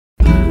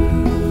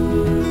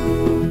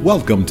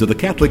Welcome to the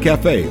Catholic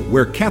Cafe,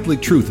 where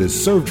Catholic truth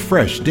is served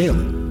fresh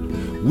daily.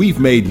 We've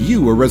made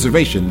you a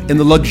reservation in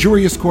the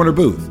luxurious corner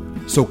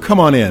booth, so come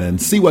on in and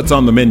see what's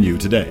on the menu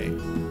today.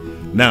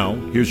 Now,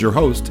 here's your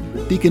host,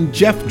 Deacon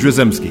Jeff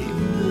Drzymski.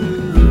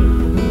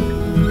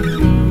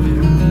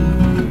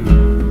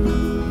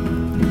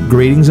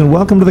 Greetings and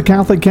welcome to the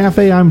Catholic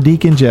Cafe. I'm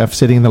Deacon Jeff,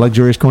 sitting in the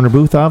luxurious corner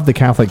booth of the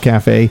Catholic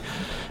Cafe,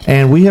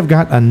 and we have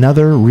got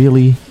another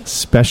really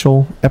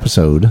special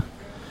episode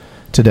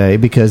today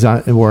because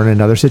we're in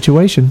another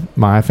situation.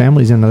 My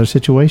family's in another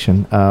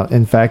situation.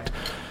 In fact,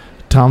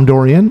 Tom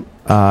Dorian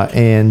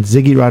and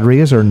Ziggy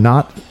Rodriguez are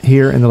not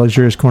here in the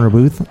luxurious corner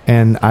booth,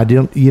 and I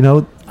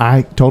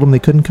told them they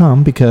couldn't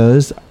come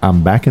because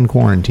I'm back in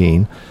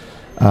quarantine.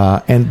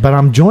 But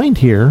I'm joined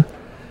here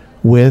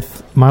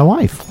with my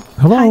wife.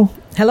 Hello. Hi.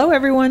 Hello,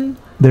 everyone.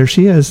 There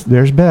she is.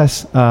 There's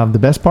Bess. The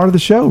best part of the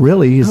show,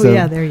 really, is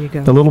there you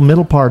go. The little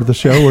middle part of the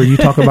show where you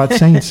talk about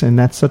saints, and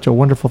that's such a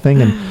wonderful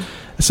thing. And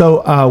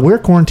so we're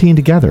quarantined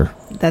together.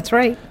 That's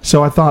right.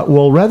 So I thought,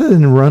 well, rather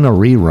than run a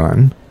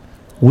rerun,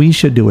 we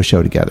should do a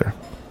show together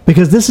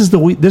because this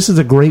is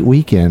a great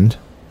weekend,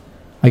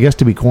 I guess,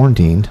 to be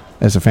quarantined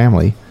as a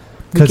family.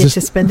 We get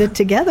to spend it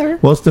together.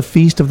 Well, it's the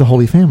Feast of the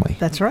Holy Family.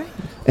 That's right.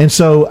 And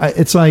so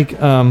it's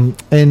like, and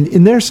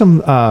there's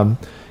some,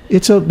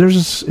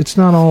 it's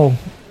not all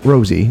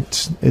rosy.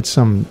 It's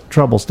some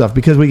trouble stuff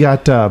because we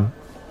got a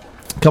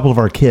couple of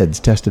our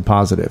kids tested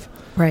positive.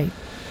 Right.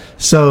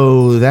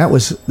 So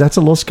that's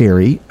a little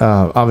scary.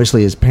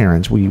 Obviously, as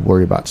parents, we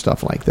worry about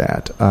stuff like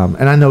that.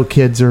 And I know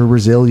kids are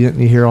resilient,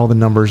 and you hear all the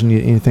numbers, and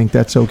you think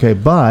that's okay.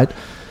 But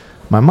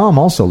my mom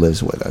also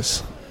lives with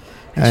us.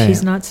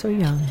 She's not so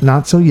young.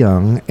 Not so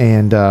young,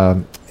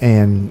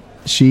 and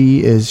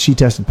she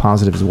tested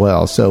positive as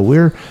well. So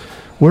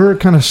we're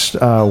kind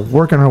of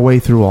working our way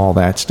through all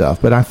that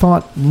stuff. But I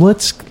thought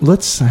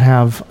let's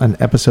have an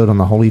episode on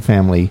the Holy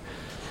Family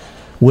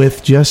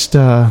with just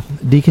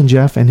Deacon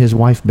Jeff and his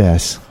wife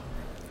Bess.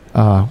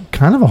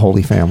 Kind of a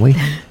holy family.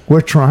 We're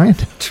trying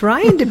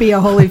to be a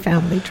holy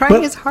family.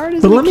 Trying as hard as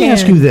we can. But let me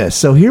ask you this.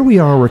 So here we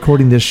are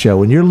recording this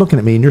show, and you're looking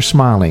at me, and you're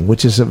smiling,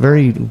 which is a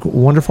very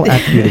wonderful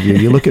attribute of you.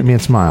 You look at me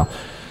and smile.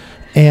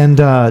 And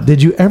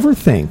did you ever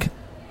think,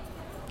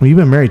 well, you've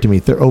been married to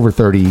me over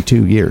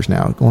 32 years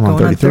now, going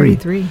on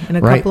 33 in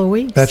a couple of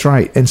weeks. That's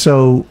right. And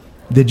so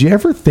did you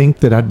ever think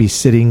that I'd be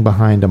sitting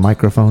behind a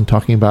microphone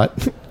talking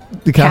about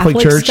the Catholic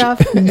Church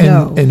stuff?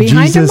 No. and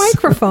behind Jesus? A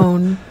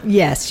microphone,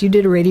 yes. You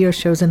did radio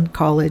shows in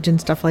college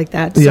and stuff like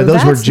that. Yeah, so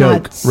those were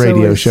joke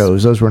radio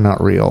shows. Those were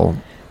not real.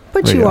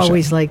 But you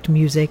always liked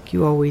music.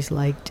 You always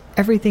liked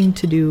everything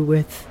to do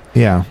with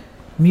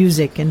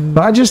music.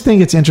 But I just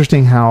think it's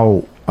interesting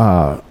how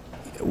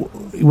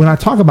when I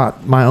talk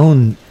about my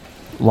own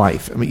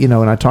life, and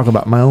I talk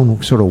about my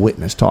own sort of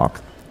witness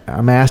talk,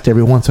 I'm asked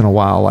every once in a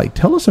while, like,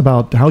 tell us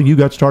about how you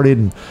got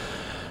started.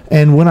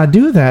 And when I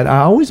do that, I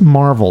always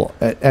marvel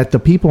at the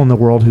people in the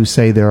world who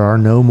say there are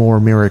no more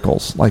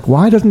miracles. Like,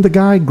 why doesn't the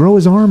guy grow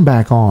his arm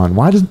back on?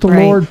 Why doesn't the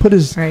Lord put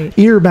his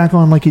ear back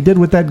on like he did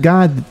with that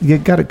guy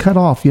that got it cut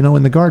off,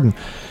 in the garden?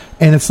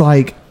 And it's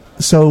like,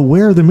 so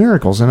where are the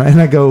miracles? And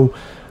I go,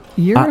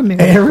 you're a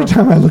miracle. Every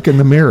time I look in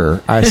the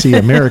mirror, I see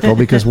a miracle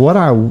because what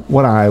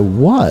I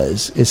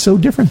was is so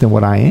different than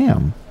what I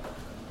am.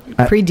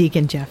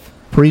 Pre-Deacon Jeff.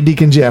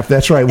 Pre-Deacon Jeff,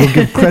 that's right. We'll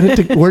give credit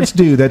to where it's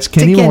due. That's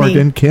Kenny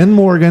Morgan. Ken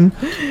Morgan.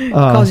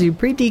 Calls you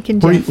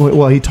Pre-Deacon Jeff.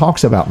 Well, he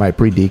talks about my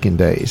pre-deacon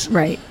days.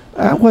 Right.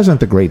 I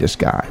wasn't the greatest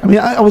guy. I mean,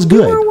 I was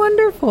good. You were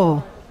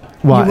wonderful.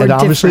 Well, it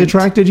obviously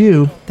attracted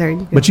you. There you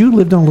go. But you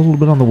lived on a little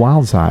bit on the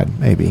wild side,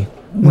 maybe.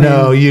 When?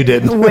 No, you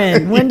didn't.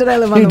 When did I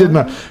live on the wild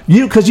side? You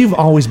did not. Because you've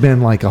always been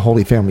like a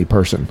Holy Family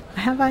person.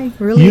 Have I?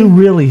 Really? You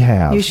really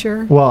have. You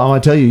sure? Well, I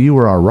want to tell you, you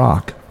were our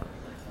rock.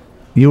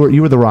 You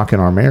were the rock in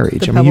our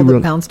marriage. The pebble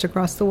that bounced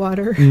across the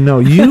water. No,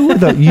 you were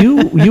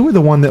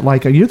the one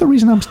that you're the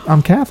reason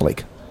I'm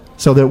Catholic.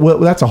 So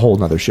that's a whole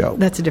nother show.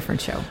 That's a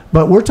different show.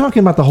 But we're talking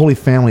about the Holy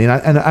Family, and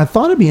I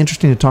thought it'd be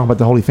interesting to talk about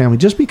the Holy Family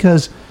just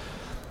because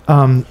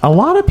a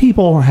lot of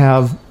people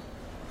have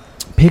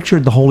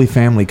pictured the Holy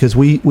Family because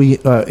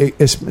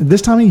it's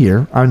this time of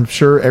year. I'm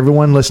sure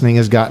everyone listening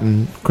has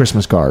gotten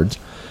Christmas cards.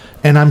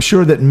 And I'm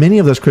sure that many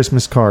of those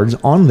Christmas cards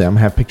on them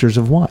have pictures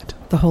of what?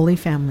 The Holy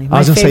Family.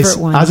 My favorite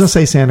ones. I was going to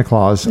say Santa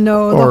Claus.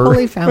 No, the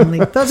Holy Family.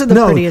 Those are the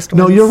prettiest ones.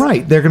 No, you're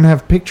right. They're going to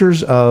have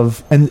pictures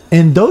of... And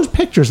those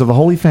pictures of the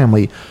Holy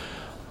Family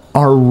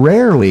are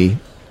rarely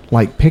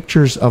like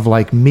pictures of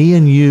like me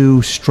and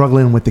you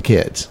struggling with the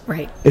kids.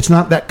 Right. It's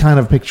not that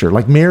kind of picture.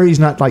 Like Mary's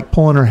not like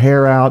pulling her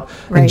hair out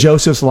and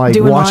Joseph's like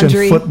doing watching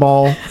laundry.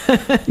 Football.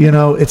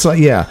 It's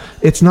like,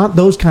 it's not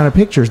those kind of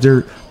pictures.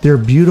 They're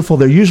beautiful.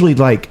 They're usually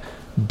like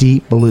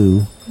deep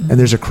blue, and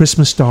there's a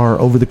Christmas star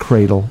over the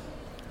cradle,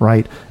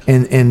 right?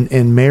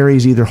 And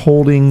Mary's either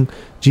holding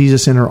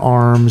Jesus in her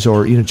arms,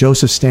 or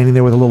Joseph's standing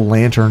there with a little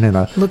lantern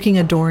and looking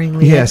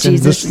adoringly at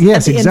Jesus.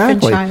 Yes, at the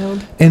exactly. Infant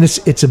child. And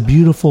it's a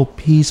beautiful,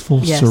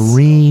 peaceful,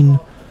 serene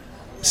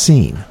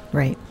scene,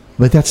 right?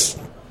 But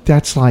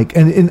that's like,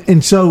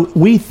 and so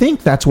we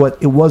think that's what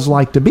it was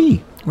like to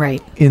be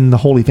right, in the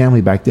Holy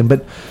Family back then.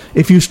 But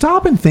if you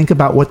stop and think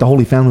about what the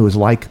Holy Family was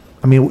like,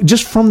 I mean,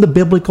 just from the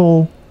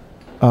biblical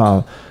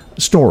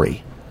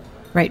story.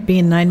 Right,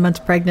 being 9 months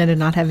pregnant and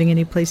not having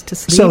any place to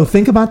sleep. So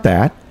think about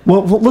that.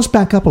 Well, let's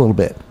back up a little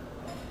bit.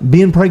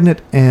 Being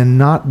pregnant and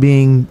not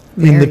being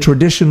married. In the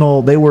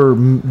traditional, they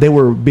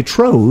were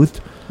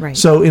betrothed. Right.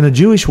 So in a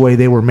Jewish way,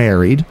 they were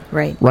married.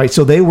 Right. Right.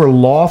 So they were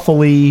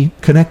lawfully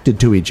connected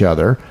to each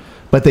other,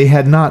 but they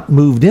had not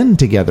moved in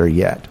together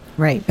yet.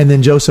 Right. And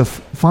then Joseph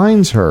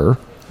finds her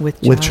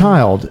with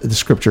child, the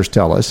scriptures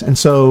tell us. And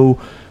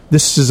so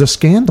this is a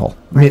scandal.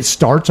 Right. I mean, it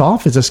starts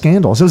off as a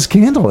scandal. So it's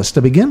scandalous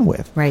to begin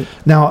with. Right.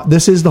 Now,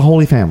 this is the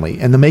Holy Family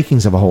and the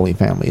makings of a Holy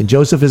Family. And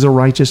Joseph is a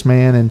righteous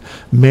man, and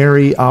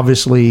Mary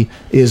obviously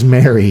is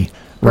Mary.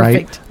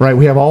 Right. Perfect. Right.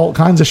 We have all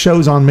kinds of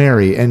shows on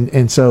Mary,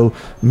 and so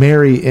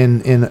Mary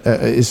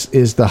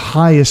is the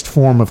highest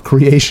form of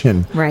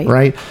creation. Right.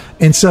 Right.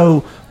 And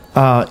so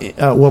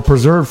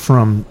preserved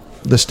from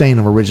the stain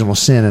of original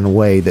sin in a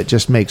way that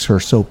just makes her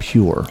so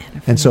pure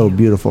and so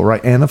beautiful.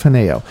 Right. Anna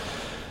Phaineo.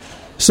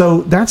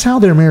 So that's how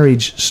their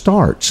marriage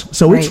starts.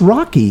 So it's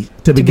rocky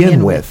to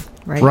begin with.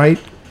 Right.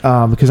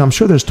 Because I'm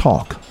sure there's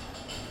talk,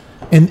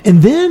 and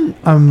then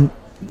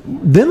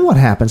what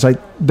happens? Like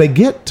they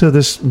get to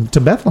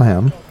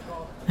Bethlehem,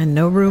 and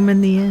no room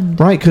in the inn.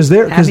 Right, because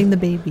they're having the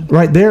baby.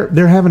 Right,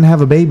 they're having to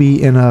have a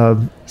baby in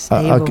a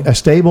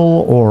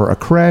stable or a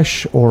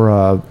creche or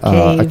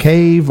a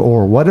cave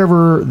or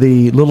whatever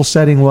the little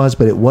setting was,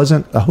 but it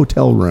wasn't a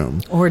hotel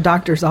room or a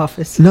doctor's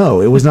office.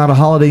 No, it was not a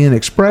Holiday Inn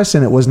Express,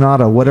 and it was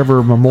not a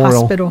whatever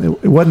memorial hospital.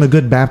 It wasn't a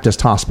good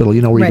Baptist hospital, where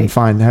you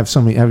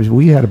can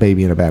we had a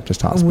baby in a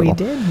Baptist hospital. We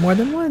did, more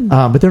than one.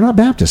 But they're not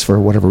Baptist for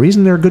whatever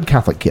reason. They're good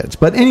Catholic kids.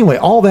 But anyway,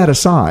 all that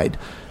aside,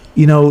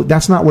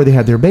 that's not where they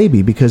had their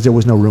baby because there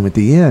was no room at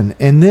the inn.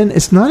 And then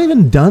it's not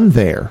even done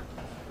there,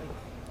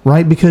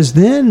 right? Because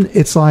then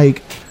it's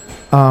like,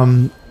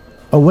 oh,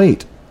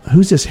 wait,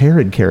 who's this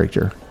Herod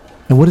character?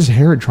 And what is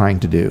Herod trying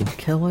to do?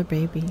 Kill a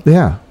baby.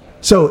 Yeah.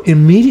 So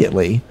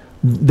immediately,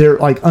 they're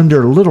like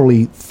under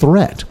literally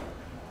threat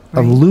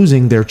of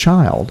losing their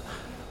child.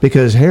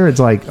 Because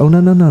Herod's like, oh,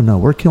 no,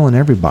 we're killing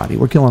everybody.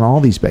 We're killing all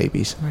these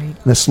babies. Right.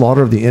 And the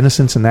slaughter of the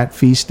innocents in that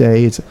feast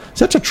day. It's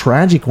such a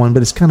tragic one,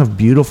 but it's kind of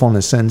beautiful in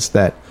the sense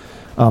that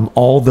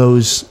all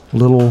those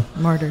little...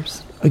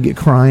 martyrs.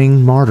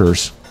 Crying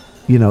martyrs,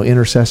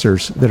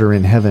 intercessors that are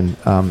in heaven.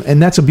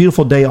 And that's a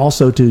beautiful day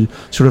also to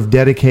sort of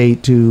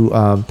dedicate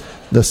to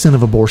the sin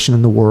of abortion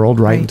in the world,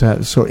 right? And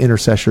to sort of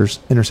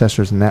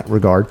intercessors in that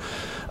regard.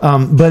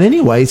 But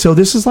anyway, so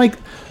this is like...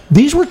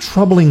 These were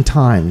troubling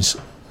times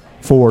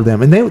for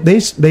them, and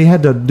they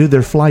had to do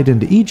their flight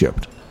into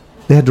Egypt.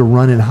 They had to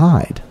run and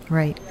hide.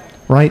 Right.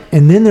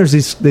 And then there's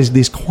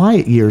these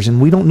quiet years,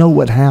 and we don't know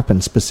what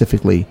happened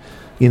specifically.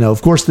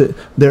 Of course,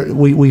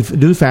 we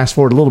do fast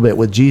forward a little bit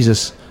with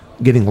Jesus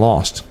getting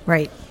lost.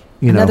 Right.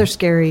 Another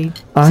scary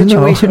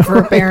situation for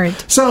a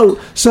parent. So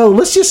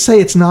let's just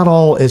say it's not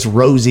all as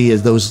rosy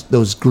as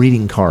those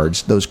greeting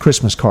cards, those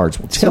Christmas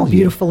cards will tell you. So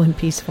beautiful and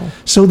peaceful.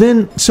 So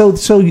then, so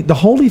the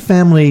Holy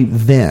Family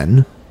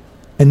then.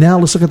 And now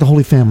let's look at the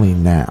Holy Family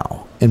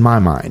now, in my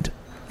mind.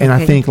 And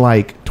I think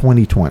like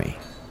 2020.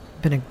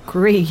 Been a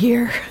great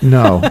year.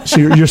 No. So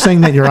you're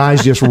saying that your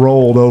eyes just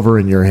rolled over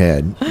in your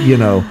head,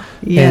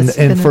 Yes,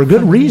 and for a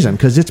good reason,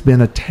 because it's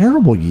been a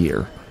terrible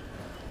year.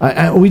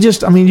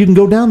 You can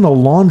go down the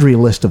laundry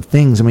list of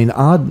things. I mean,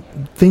 odd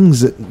things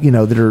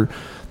that,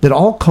 that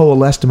all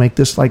coalesce to make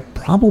this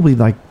probably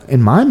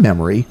in my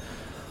memory,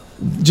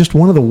 just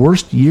one of the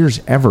worst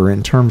years ever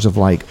in terms of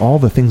all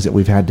the things that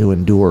we've had to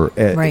endure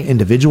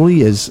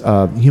individually as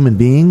human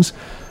beings,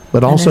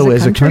 but also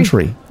as a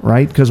country,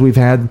 right? Because we've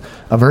had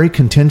a very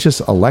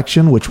contentious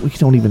election, which we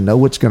don't even know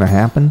what's going to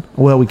happen.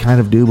 Well, we kind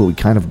of do, but we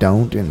kind of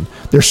don't, and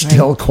there's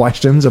still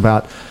questions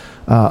about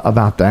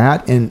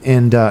that,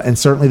 and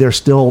certainly there's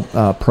still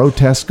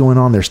protests going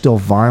on. There's still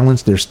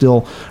violence. There's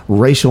still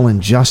racial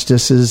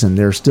injustices, and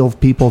there's still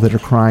people that are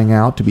crying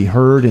out to be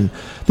heard. And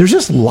there's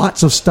just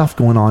lots of stuff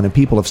going on, and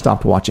people have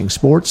stopped watching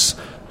sports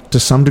to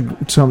some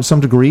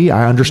degree.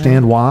 I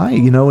understand why,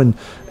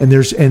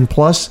 and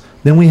plus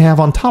then we have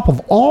on top of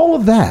all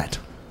of that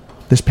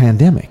this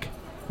pandemic.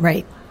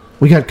 Right.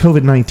 We got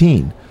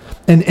COVID-19,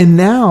 and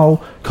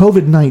now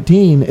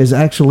COVID-19 is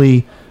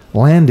actually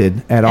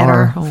landed at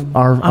our home,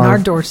 on our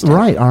doorstep.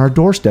 Right, on our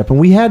doorstep. And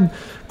we had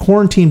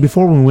quarantine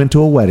before when we went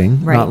to a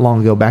wedding not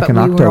long ago, back in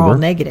October. We were all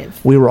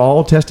negative. We were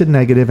all tested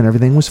negative, and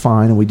everything was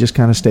fine, and we just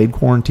kind of stayed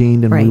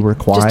quarantined, and we were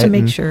quiet. Just to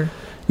make sure.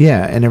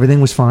 Yeah, and everything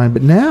was fine.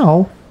 But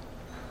now,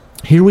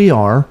 here we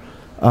are,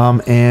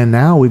 and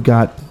now we've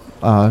got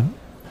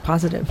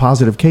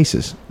positive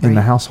cases in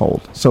the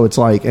household. So it's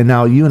and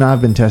now you and I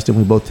have been tested,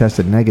 we both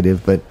tested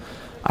negative, but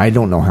I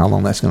don't know how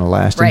long that's going to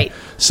last. Right.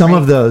 And some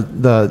of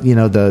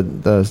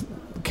the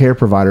care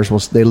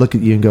providers they look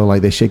at you and go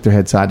they shake their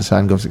head side to side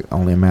and go, it's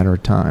only a matter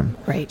of time.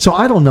 Right. So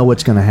I don't know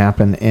what's going to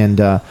happen, and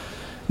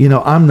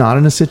I'm not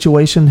in a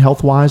situation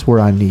health wise where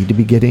I need to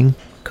be getting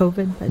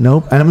COVID. But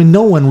nope. And I mean,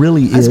 no one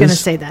really is. I was going to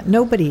say that.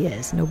 Nobody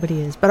is.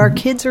 But our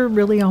kids are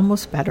really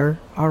almost better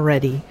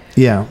already.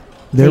 Yeah.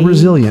 They're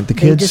resilient. The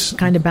kids they just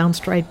kind of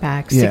bounced right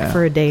back, sick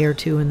for a day or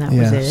two, and that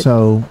was it.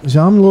 So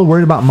I'm a little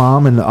worried about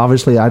Mom, and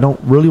obviously I don't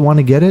really want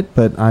to get it,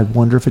 but I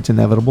wonder if it's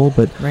inevitable.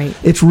 But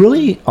it's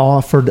really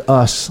offered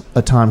us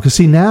a time. Because,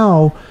 see,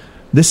 now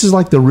this is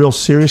like the real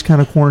serious kind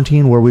of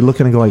quarantine where we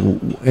look at it and go like,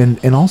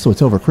 and also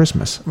it's over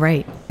Christmas.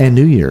 Right. And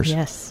New Year's.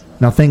 Yes.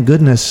 Now, thank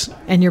goodness.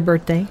 And your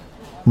birthday.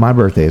 My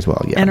birthday as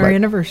well, yeah. And our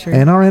anniversary.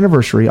 And our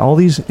anniversary. All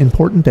these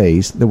important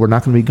days that we're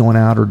not going to be going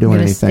out or doing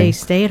anything.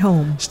 Stay at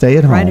home. Stay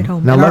at home. Right at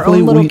home. Now, in luckily,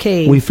 our own little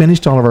cave. We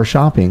finished all of our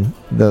shopping,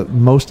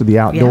 most of the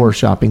outdoor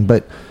shopping,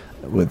 but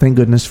thank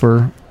goodness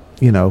for,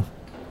 the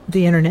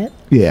internet.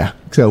 Yeah,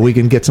 so we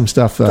can get some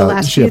stuff the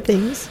last shipped. few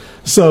things.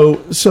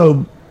 So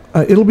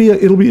it'll be a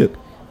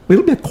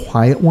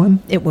quiet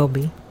one. It will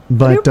be.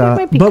 But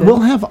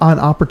we'll have an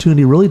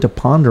opportunity really to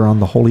ponder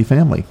on the Holy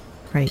Family.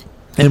 Right.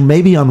 And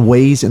maybe on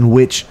ways in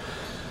which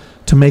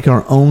to make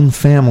our own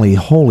family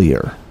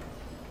holier.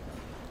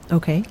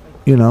 Okay.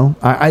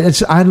 I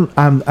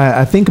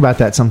think about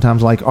that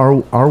sometimes. Like,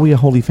 are we a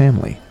holy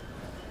family?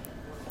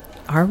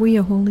 Are we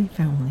a holy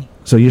family?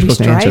 So you're supposed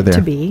to answer there.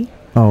 To be.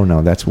 Oh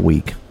no, that's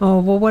weak. Oh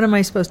well, what am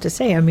I supposed to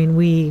say? I mean,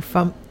 we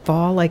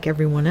fall like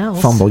everyone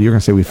else. Fumble. You're going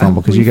to say we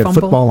fumble because you got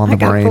football on the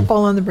brain. I got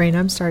football on the brain.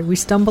 I'm sorry. We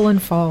stumble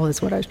and fall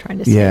is what I was trying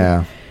to say.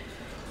 Yeah.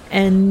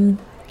 And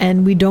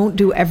we don't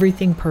do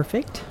everything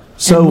perfect.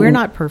 So and we're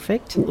not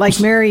perfect.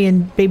 Like Mary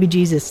and baby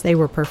Jesus, they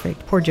were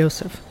perfect. Poor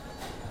Joseph.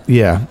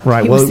 Yeah,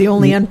 right. He was the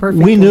only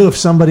unperfect. We knew if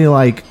somebody took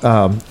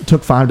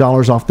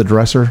 $5 off the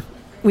dresser,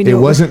 it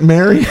wasn't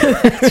Mary.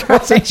 It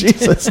wasn't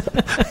Jesus.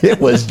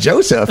 It was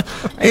Joseph,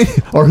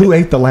 or who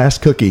ate the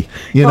last cookie.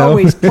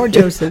 Always poor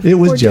Joseph. It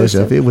was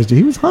Joseph.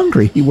 He was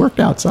hungry. He worked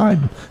outside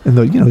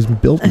and he was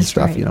building That's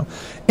stuff. Right.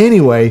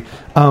 Anyway,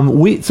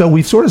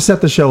 we've sort of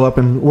set the show up,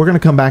 and we're going to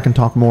come back and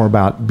talk more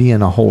about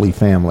being a holy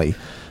family.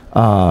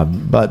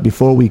 But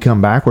before we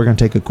come back, we're going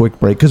to take a quick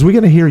break because we're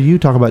going to hear you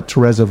talk about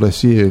Therese of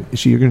Lisieux.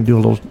 You're going to do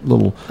a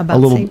little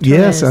Saint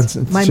yes,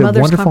 my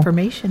mother's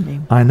confirmation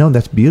name. I know,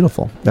 that's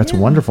beautiful. That's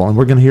wonderful, and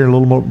we're going to hear a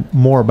little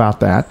more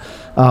about that.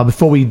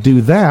 Before we do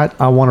that,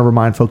 I want to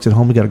remind folks at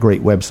home we got a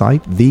great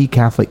website,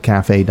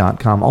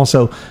 thecatholiccafe.com.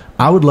 Also,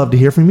 I would love to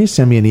hear from you.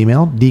 Send me an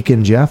email,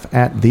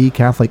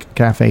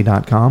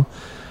 deaconjeff@thecatholiccafe.com.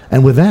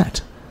 And with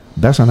that,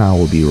 Bess and I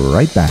will be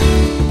right back.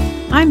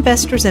 I'm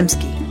Bess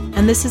Drzymski,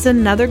 and this is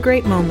another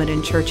great moment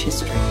in church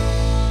history.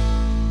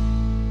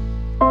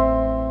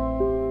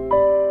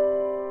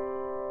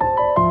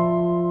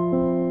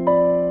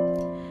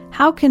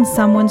 How can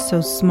someone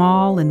so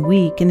small and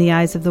weak in the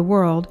eyes of the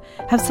world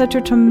have such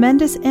a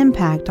tremendous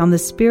impact on the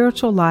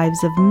spiritual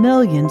lives of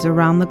millions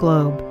around the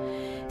globe?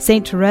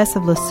 Saint Therese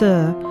of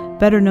Lisieux,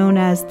 better known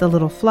as the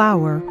Little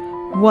Flower,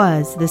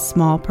 was this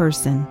small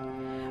person.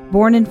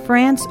 Born in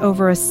France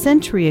over a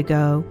century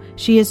ago,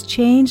 she has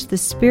changed the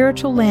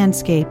spiritual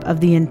landscape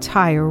of the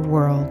entire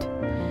world.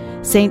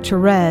 Saint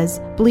Therese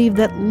believed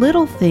that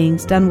little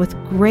things done with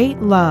great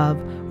love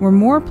were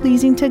more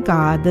pleasing to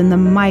God than the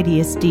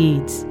mightiest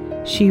deeds.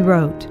 She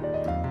wrote,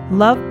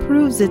 "Love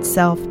proves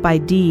itself by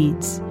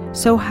deeds,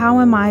 so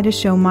how am I to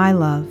show my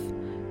love?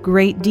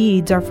 Great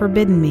deeds are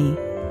forbidden me.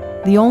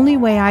 The only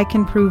way I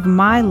can prove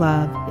my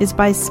love is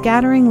by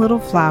scattering little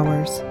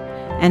flowers.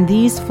 And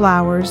these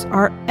flowers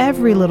are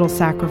every little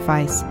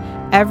sacrifice,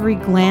 every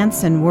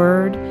glance and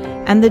word,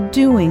 and the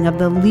doing of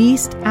the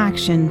least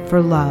action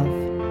for love."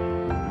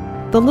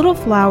 The little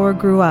flower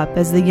grew up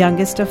as the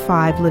youngest of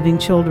 5 living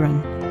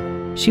children.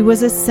 She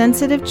was a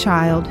sensitive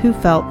child who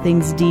felt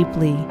things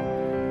deeply.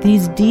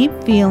 These deep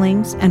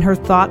feelings and her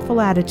thoughtful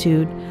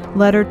attitude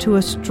led her to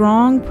a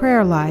strong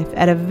prayer life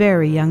at a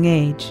very young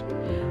age.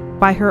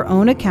 By her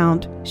own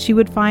account, she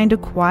would find a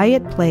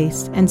quiet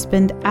place and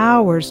spend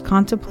hours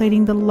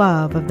contemplating the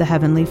love of the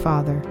Heavenly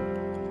Father.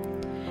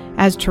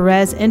 As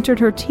Therese entered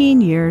her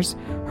teen years,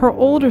 her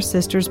older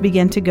sisters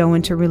began to go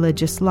into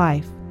religious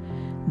life.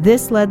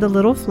 This led the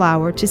little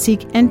flower to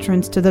seek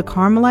entrance to the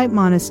Carmelite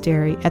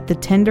monastery at the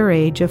tender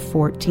age of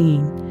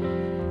 14.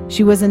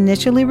 She was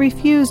initially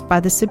refused by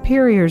the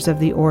superiors of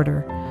the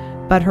order,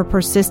 but her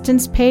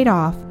persistence paid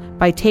off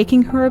by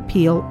taking her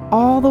appeal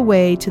all the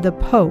way to the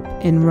Pope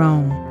in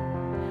Rome.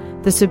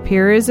 The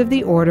superiors of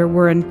the order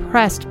were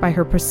impressed by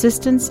her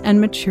persistence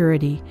and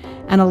maturity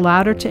and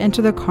allowed her to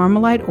enter the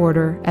Carmelite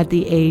order at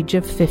the age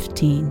of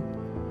 15.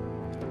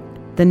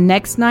 The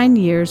next 9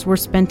 years were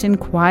spent in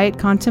quiet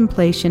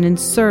contemplation and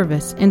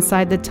service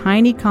inside the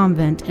tiny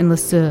convent in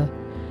Lisieux.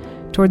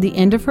 Toward the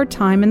end of her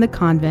time in the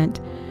convent,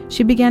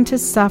 she began to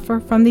suffer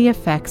from the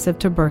effects of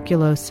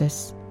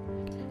tuberculosis.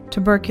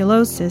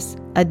 Tuberculosis,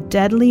 a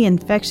deadly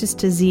infectious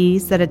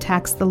disease that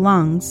attacks the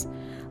lungs,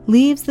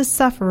 leaves the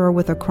sufferer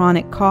with a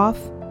chronic cough,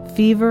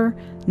 fever,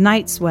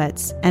 night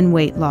sweats, and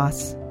weight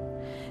loss.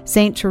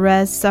 Saint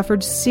Therese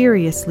suffered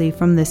seriously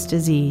from this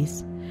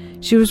disease.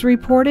 She was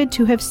reported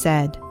to have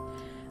said,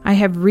 "I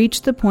have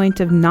reached the point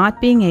of not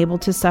being able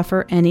to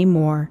suffer any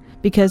more,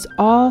 because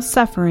all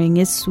suffering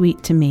is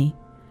sweet to me."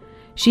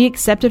 She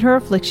accepted her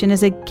affliction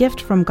as a gift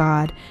from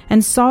God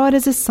and saw it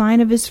as a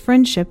sign of His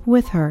friendship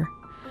with her.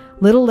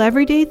 Little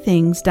everyday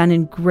things done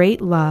in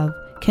great love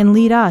can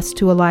lead us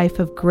to a life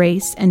of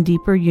grace and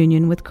deeper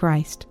union with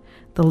Christ.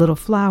 The little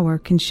flower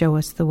can show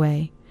us the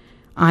way.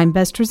 I'm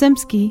Bess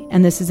Trzymski,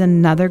 and this is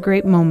another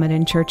great moment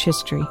in church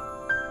history.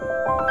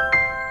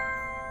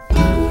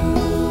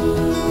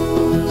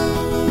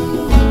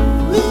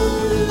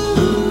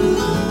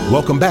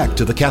 Welcome back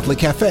to the Catholic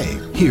Cafe.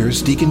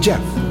 Here's Deacon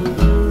Jeff.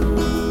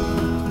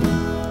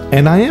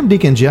 And I am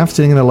Deacon Jeff,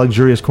 sitting in the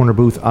luxurious corner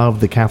booth of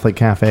the Catholic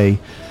Cafe.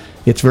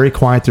 It's very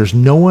quiet. There's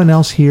no one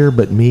else here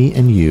but me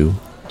and you.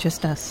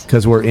 Just us.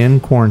 Because we're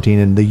in quarantine,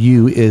 and the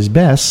you is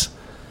Bess.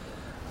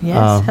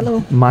 Yes,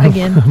 hello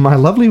again. My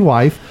lovely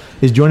wife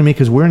is joining me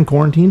because we're in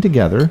quarantine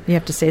together. You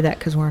have to say that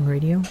because we're on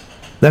radio.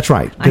 That's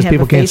right, because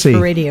people can't see.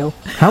 For radio.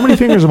 How many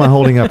fingers am I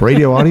holding up,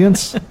 radio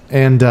audience?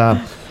 And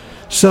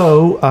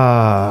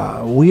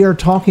so we are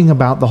talking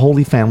about the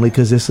Holy Family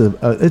because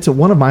it's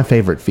one of my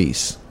favorite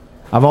feasts.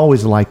 I've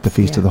always liked the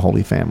Feast of the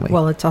Holy Family.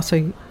 Well, it's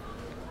also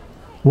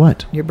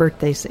what? Your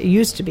birthday. It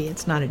used to be.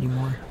 It's not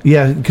anymore.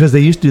 Yeah, because they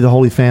used to do the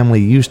Holy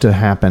Family used to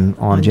happen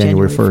on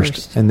January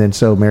 1st. And then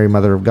so Mary,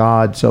 Mother of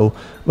God. So,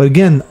 but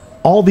again,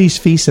 all these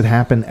feasts that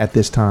happen at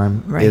this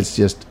time,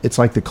 it's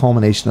like the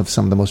culmination of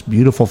some of the most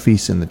beautiful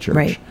feasts in the church.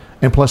 Right.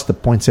 And plus the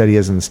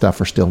poinsettias and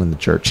stuff are still in the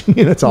church.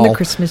 It's all the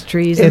Christmas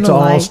trees and the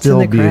lights. It's all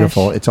still and the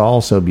beautiful. Crash. It's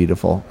all so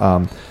beautiful.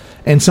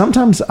 And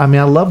sometimes, I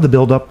love the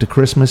build up to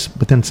Christmas,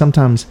 but then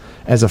sometimes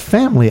as a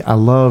family, I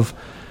love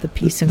the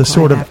peace and the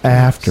sort of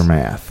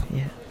aftermath.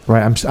 Yeah.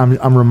 Right.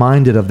 I'm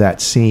reminded of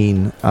that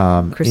scene in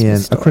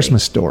A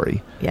Christmas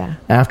Story. Yeah.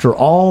 After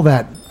all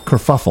that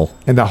kerfuffle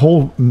and the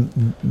whole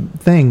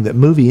thing, the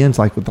movie ends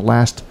like with the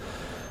last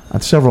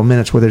several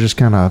minutes where they're just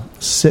kind of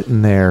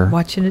sitting there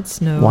watching it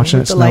snow,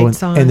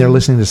 and they're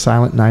listening to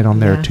Silent Night on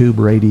their tube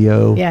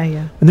radio. Yeah,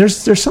 yeah. And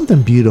there's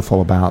something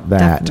beautiful about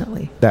that.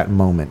 Definitely. That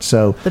moment.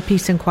 So the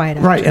peace and quiet.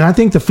 Right, and I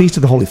think the Feast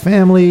of the Holy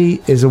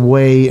Family is a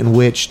way in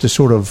which to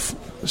sort of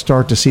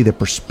start to see the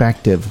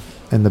perspective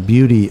and the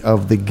beauty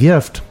of the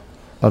gift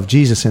of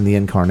Jesus in the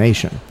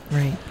Incarnation.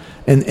 Right.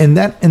 And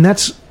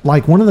that's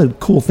like one of the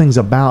cool things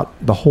about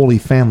the Holy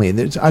Family. And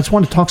I just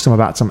want to talk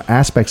about some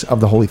aspects of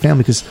the Holy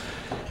Family, because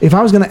if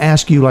I was going to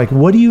ask you, like,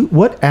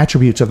 what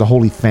attributes of the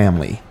Holy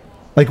Family,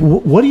 like,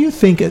 what do you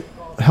think it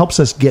helps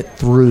us get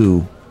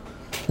through,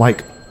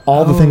 like,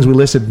 all the things we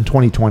listed in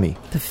 2020?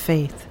 The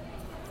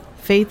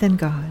faith in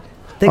God.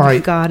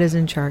 That God is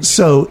in charge.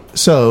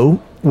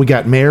 So we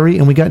got Mary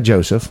and we got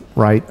Joseph,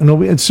 right?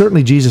 And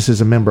certainly Jesus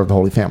is a member of the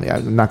Holy Family.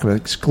 I'm not going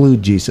to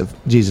exclude Jesus,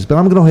 but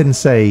I'm going to go ahead and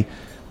say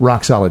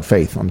rock solid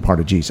faith on the part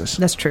of Jesus.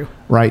 That's true.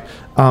 Right.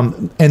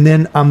 And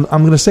then I'm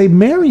going to say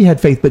Mary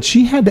had faith, but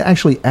she had to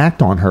actually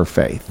act on her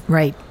faith.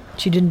 Right.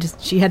 She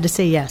had to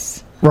say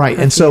yes. Right.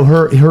 And so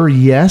her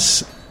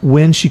yes,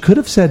 when she could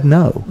have said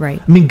no.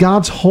 Right. I mean,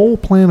 God's whole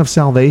plan of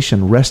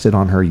salvation rested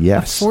on her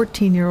yes. A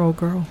 14-year-old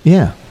girl.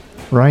 Yeah.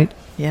 Right.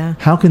 Yeah.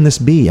 How can this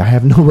be? I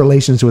have no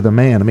relations with a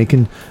man. I mean,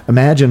 can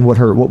imagine what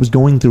was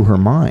going through her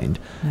mind.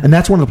 No. And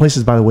that's one of the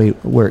places, by the way,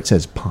 where it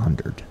says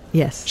pondered.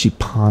 Yes. She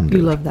pondered.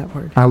 You love that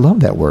word. I love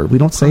that word. We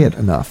don't say it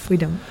enough. We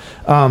don't.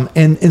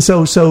 And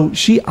so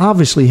she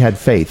obviously had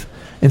faith.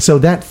 And so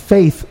that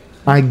faith,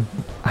 I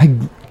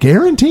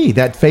guarantee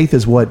that faith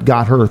is what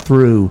got her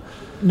through.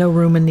 No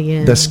room in the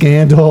inn. The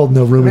scandal,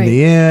 no room in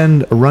the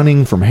inn,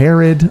 running from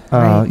Herod,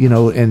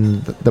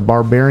 and the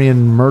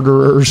barbarian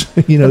murderers,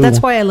 But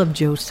that's why I love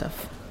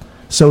Joseph.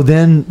 So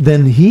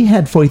then he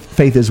had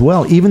faith as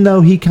well, even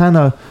though he kind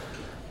of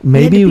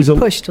maybe he was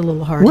pushed a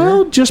little harder.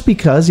 Well, just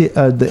because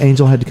the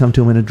angel had to come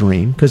to him in a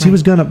dream, because he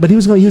was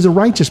a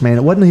righteous man.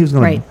 It wasn't he was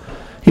going to.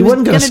 He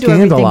wasn't going to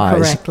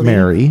scandalize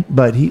Mary,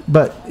 but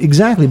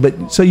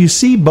so you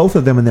see both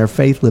of them in their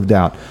faith lived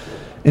out.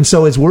 And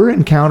so as we're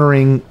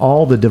encountering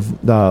all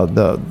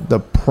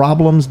the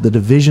problems, the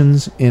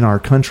divisions in our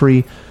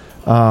country,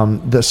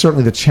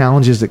 certainly the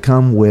challenges that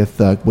come with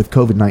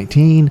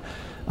COVID-19,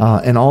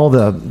 and all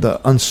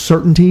the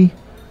uncertainty,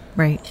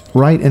 right,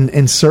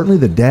 and certainly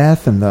the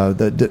death and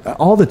the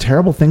all the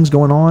terrible things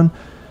going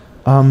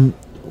on,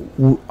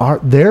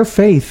 their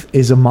faith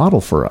is a model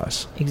for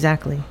us.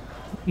 Exactly.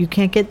 You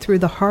can't get through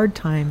the hard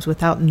times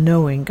without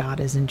knowing God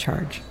is in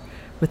charge,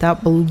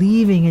 without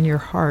believing in your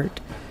heart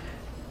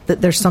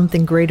that there's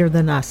something greater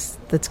than us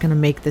that's going to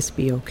make this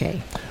be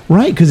okay.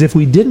 Right, because if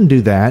we didn't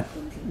do that,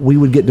 we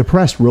would get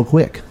depressed real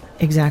quick.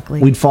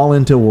 Exactly. We'd fall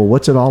into, well,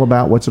 what's it all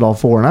about? What's it all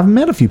for? And I've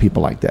met a few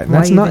people like that. And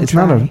it's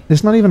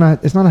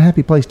not a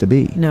happy place to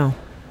be. No,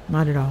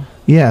 not at all.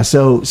 Yeah,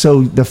 so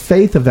the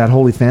faith of that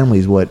Holy Family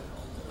is what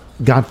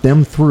got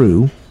them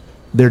through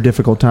their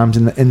difficult times,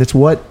 and it's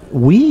what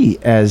we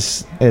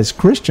as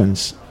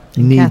Christians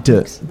need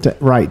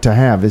to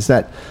have, is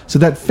that. So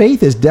that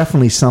faith is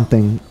definitely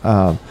something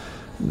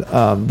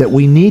that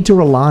we need to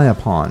rely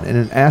upon in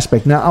an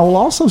aspect. Now, I will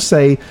also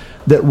say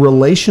that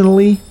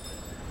relationally,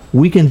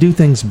 we can do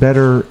things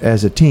better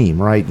as a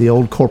team, right? The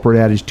old corporate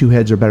adage, 2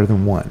 heads are better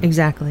than one.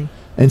 Exactly.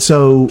 And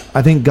so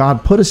I think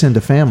God put us into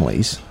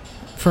families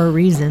for a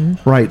reason.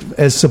 Right,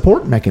 as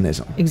support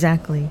mechanism.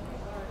 Exactly.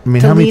 I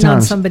mean, To how many lean on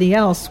times? somebody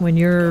else when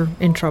you're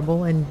in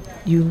trouble, and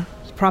you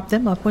prop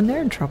them up when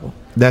they're in trouble.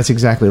 That's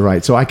exactly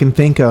right. So I can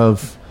think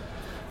of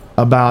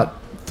about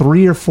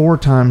 3 or 4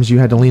 times you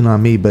had to lean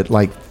on me, but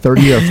like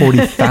 30 or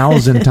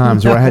 40,000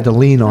 times where I had to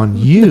lean on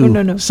you,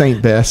 No.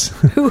 Saint Bess.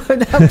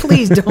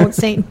 Please don't,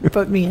 Saint,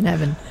 put me in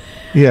heaven.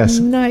 Yes.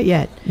 Not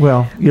yet.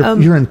 Well,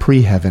 you're in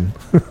pre-heaven.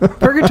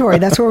 Purgatory.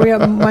 That's where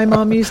we. My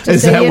mom used to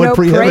Is say, that what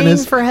pre-heaven praying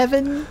is? for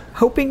heaven,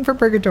 hoping for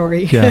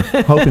purgatory. Yeah,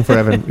 hoping for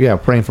heaven. Yeah,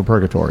 praying for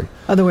purgatory.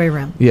 Other way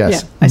around.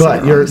 Yes, Yeah, I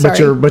said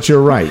it wrong. but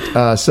you're right.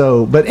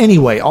 But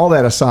anyway, all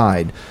that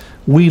aside,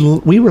 we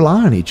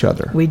rely on each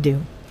other. We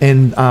do,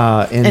 and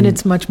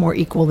it's much more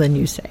equal than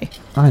you say.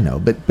 I know,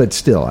 but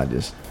still, I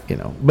just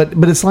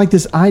but it's like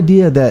this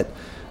idea that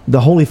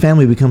the Holy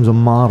Family becomes a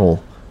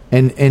model,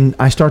 and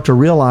I start to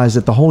realize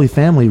that the Holy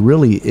Family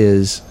really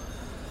is.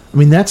 I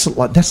mean, that's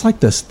like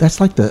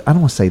the I don't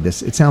want to say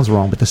this. It sounds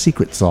wrong, but the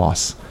secret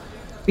sauce.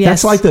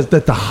 Yes. That's like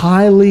the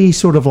highly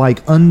sort of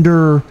like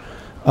under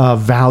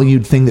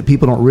valued thing that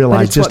people don't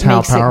realize it's just what how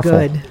makes it powerful,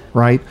 good.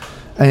 right?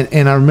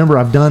 And I remember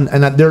I've done,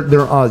 and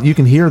they're you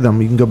can hear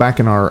them. You can go back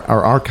in our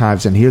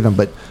archives and hear them.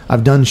 But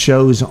I've done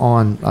shows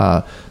on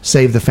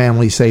Save the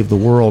Family, Save the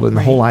World, and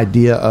the whole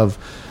idea of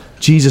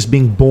Jesus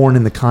being born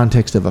in the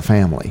context of a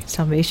family.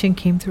 Salvation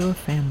came through a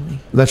family.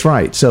 That's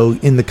right. So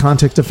in the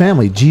context of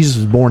family, Jesus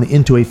was born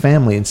into a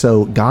family. And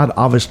so God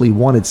obviously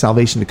wanted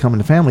salvation to come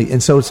into family.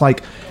 And so it's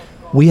like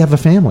we have a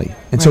family.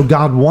 And so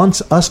God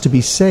wants us to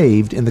be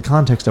saved in the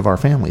context of our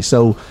family.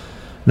 So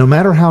no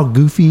matter how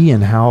goofy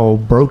and how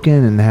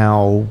broken and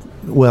how,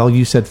 well,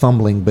 you said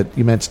fumbling, but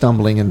you meant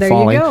stumbling and There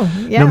falling. you go.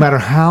 Yeah. No matter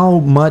how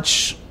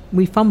much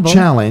We fumble.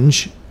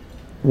 challenge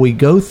we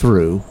go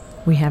through,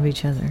 We have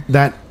each other.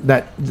 that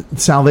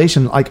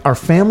salvation, like our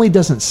family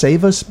doesn't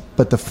save us,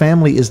 but the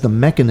family is the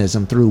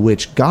mechanism through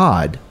which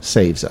God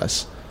saves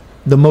us,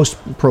 the most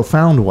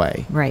profound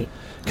way. Right.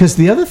 Because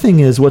the other thing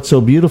is what's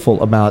so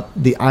beautiful about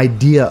the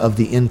idea of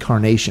the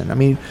incarnation. I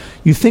mean,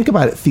 you think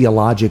about it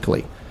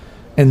theologically,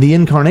 and the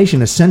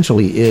incarnation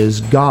essentially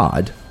is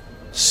God,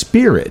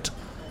 Spirit,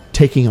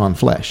 taking on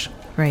flesh.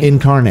 Right.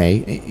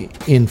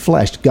 Incarnate, in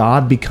flesh,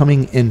 God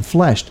becoming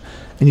enfleshed.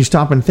 And you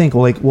stop and think,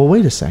 well,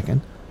 wait a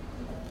second.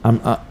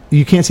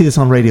 You can't see this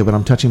on radio, but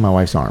I'm touching my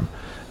wife's arm.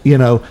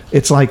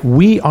 It's like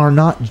we are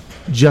not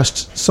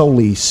just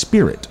solely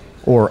spirit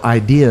or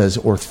ideas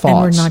or thoughts.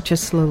 And we're not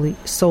just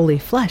solely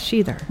flesh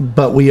either.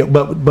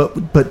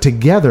 But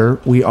together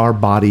we are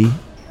body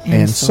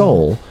and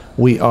soul.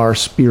 We are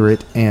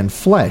spirit and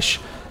flesh.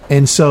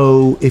 And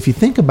so if you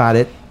think about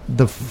it,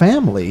 the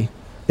family,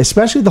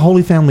 especially the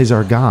Holy Family as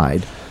our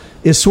guide,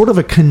 is sort of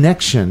a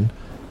connection.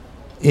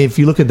 If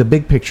you look at the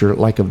big picture,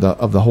 like of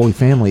the Holy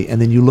Family,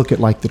 and then you look at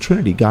like the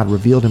Trinity, God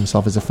revealed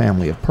Himself as a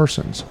family of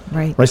persons.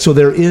 Right. Right. So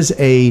there is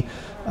a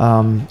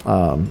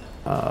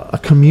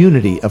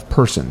community of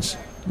persons.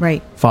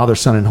 Right. Father,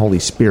 Son, and Holy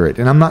Spirit.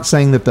 And I'm not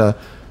saying that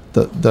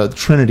the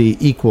Trinity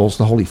equals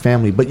the Holy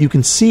Family, but you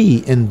can see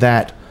in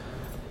that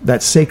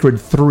sacred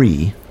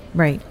three.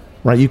 Right.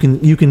 Right. You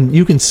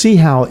can see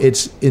how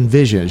it's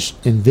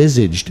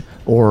envisaged,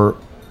 or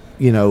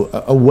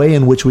a way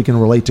in which we can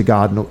relate to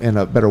God in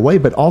a better way.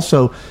 But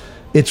also,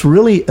 it's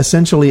really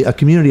essentially a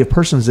community of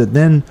persons that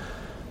then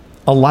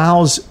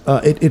allows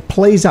it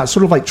plays out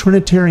sort of like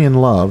Trinitarian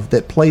love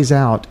that plays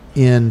out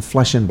in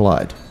flesh and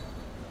blood.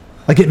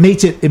 Like it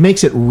makes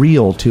it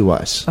real to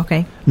us.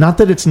 Okay. Not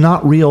that it's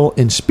not real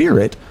in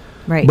spirit,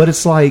 Right. but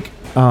it's like,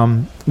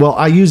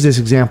 I use this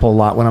example a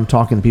lot when I'm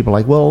talking to people.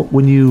 Like, well,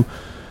 when you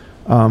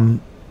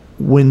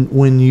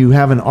when you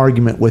have an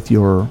argument with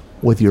your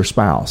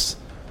spouse,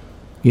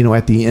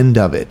 at the end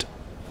of it,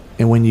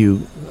 and when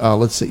you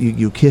let's say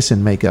you kiss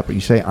and make up, or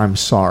you say I'm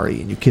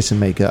sorry, and you kiss and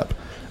make up.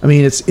 I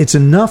mean, it's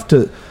enough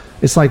to.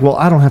 It's like, well,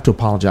 I don't have to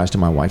apologize to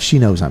my wife. She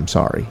knows I'm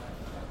sorry.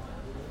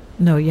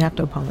 No, you have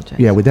to apologize.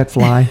 Yeah, would that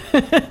fly?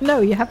 No,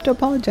 you have to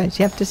apologize.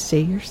 You have to say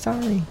you're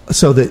sorry.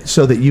 so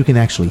that you can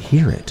actually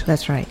hear it.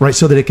 That's right. Right,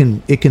 so that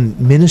it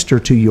can minister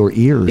to your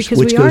ears, Because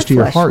which we goes are to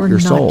your flesh. heart, We're your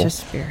soul. not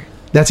just spirit.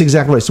 That's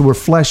exactly right. So we're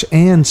flesh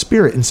and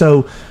spirit, and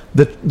so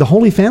the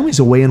Holy Family is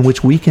a way in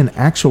which we can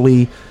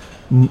actually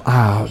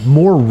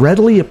more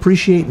readily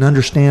appreciate and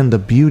understand the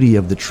beauty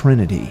of the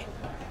Trinity.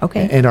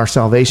 Okay. And our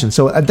salvation.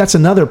 So that's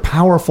another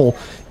powerful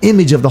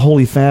image of the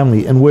Holy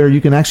Family, and where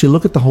you can actually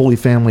look at the Holy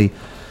Family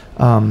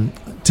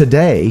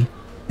today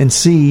and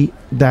see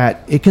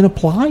that it can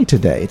apply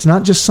today. It's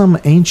not just some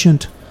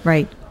ancient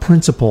Right.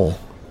 principle,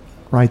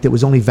 right, that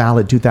was only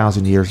valid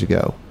 2,000 years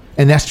ago.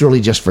 And that's really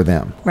just for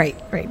them. Right.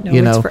 Right. No, You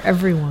it's know, for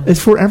everyone. It's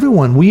for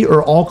everyone. We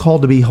are all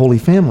called to be holy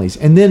families.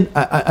 And then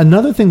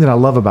another thing that I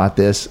love about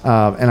this,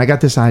 and I got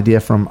this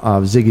idea from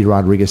Ziggy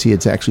Rodriguez. He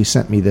had actually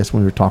sent me this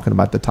when we were talking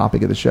about the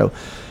topic of the show.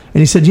 And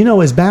he said,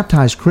 as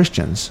baptized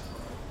Christians,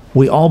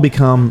 we all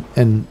become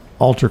an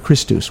alter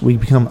Christus. We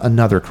become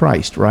another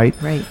Christ, right?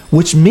 Right.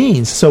 Which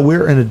means, so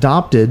we're an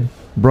adopted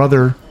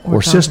brother or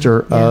daughter,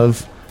 sister yeah.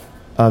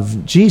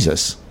 of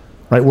Jesus.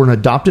 Right, we're an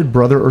adopted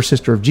brother or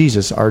sister of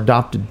Jesus. Our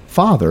adopted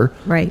father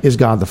Right. is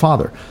God the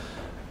Father.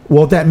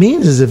 Well, what that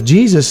means is if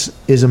Jesus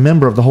is a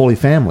member of the Holy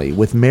Family,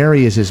 with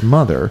Mary as his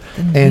mother,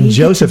 and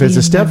Joseph as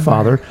the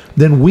stepfather,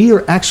 then we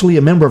are actually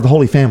a member of the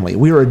Holy Family.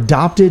 We are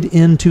adopted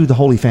into the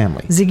Holy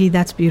Family. Ziggy,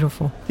 that's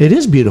beautiful. It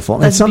is beautiful.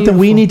 And it's something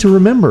we need to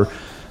remember.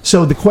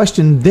 So the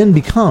question then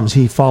becomes,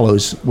 he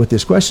follows with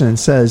this question and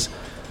says,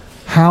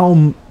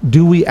 how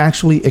do we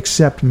actually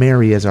accept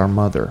Mary as our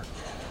mother?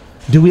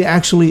 Do we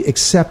actually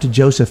accept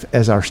Joseph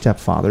as our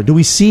stepfather? Do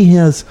we see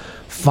his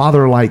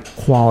father-like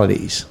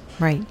qualities?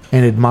 Right.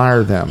 And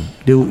admire them?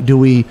 Do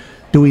we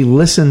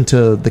listen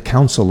to the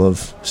counsel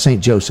of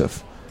Saint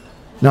Joseph?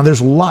 Now,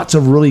 there's lots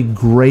of really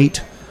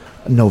great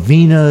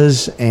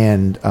novenas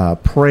and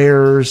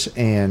prayers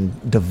and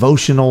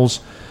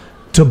devotionals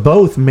to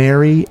both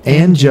Mary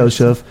and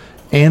Joseph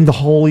and the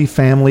Holy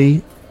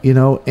Family,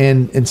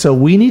 and so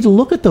we need to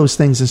look at those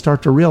things and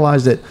start to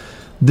realize that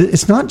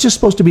it's not just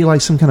supposed to be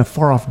like some kind of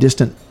far-off,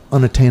 distant,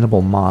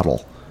 unattainable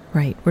model.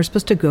 Right. We're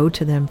supposed to go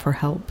to them for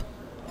help.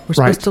 We're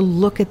supposed to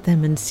look at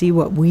them and see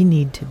what we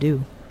need to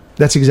do.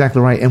 That's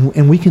exactly right.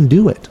 And we can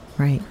do it.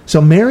 Right.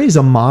 So Mary's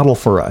a model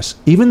for us,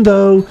 even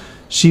though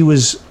she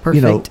was,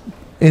 perfect.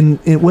 In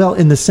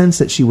the sense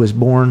that she was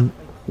born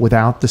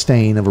without the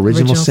stain of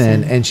original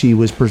sin, and she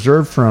was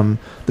preserved from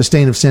the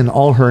stain of sin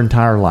all her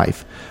entire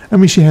life. I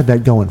mean, she had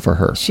that going for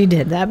her. She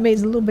did. That made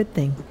a little bit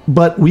thing.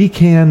 But we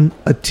can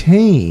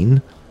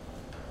attain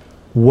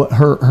what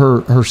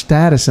her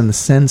status in the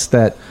sense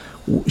that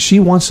she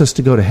wants us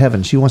to go to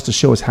heaven. She wants to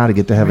show us how to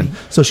get to heaven.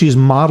 Right. So she's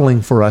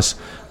modeling for us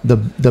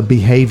the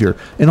behavior,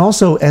 and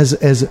also as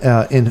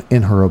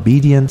in her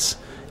obedience,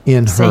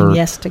 in saying her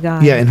yes to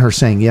God. Yeah, in her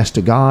saying yes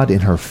to God, in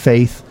her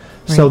faith.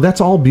 Right. So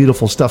that's all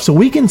beautiful stuff. So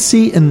we can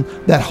see in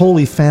that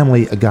Holy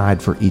Family a guide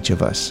for each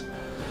of us.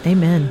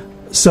 Amen.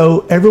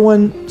 So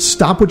everyone,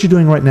 stop what you're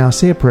doing right now.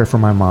 Say a prayer for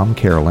my mom,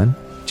 Carolyn.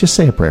 Just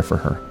say a prayer for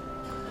her.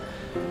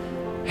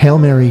 Hail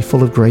Mary,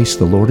 full of grace,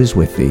 the Lord is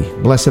with thee.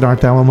 Blessed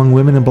art thou among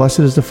women, and blessed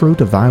is the fruit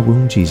of thy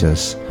womb,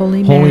 Jesus.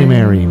 Holy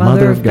Mary,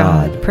 Mother of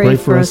God, pray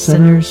for us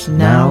sinners,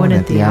 now and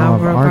at the hour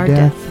of our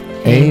death.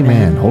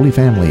 Amen. Holy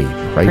Family,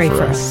 pray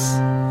for us.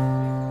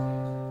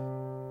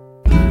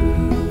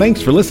 Thanks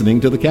for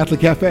listening to the Catholic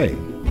Cafe.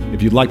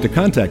 If you'd like to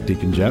contact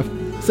Deacon Jeff,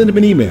 send him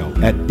an email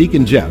at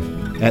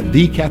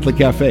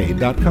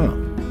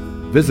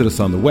deaconjeff@thecatholiccafe.com. Visit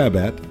us on the web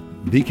at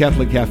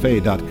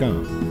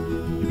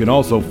thecatholiccafe.com. You can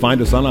also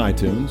find us on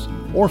iTunes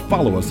or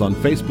follow us on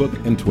Facebook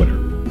and Twitter.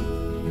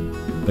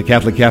 The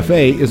Catholic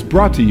Cafe is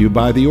brought to you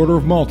by the Order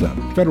of Malta,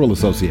 Federal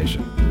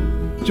Association.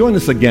 Join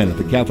us again at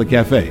the Catholic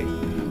Cafe,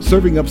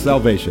 serving up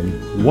salvation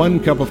one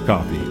cup of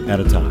coffee at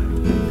a time.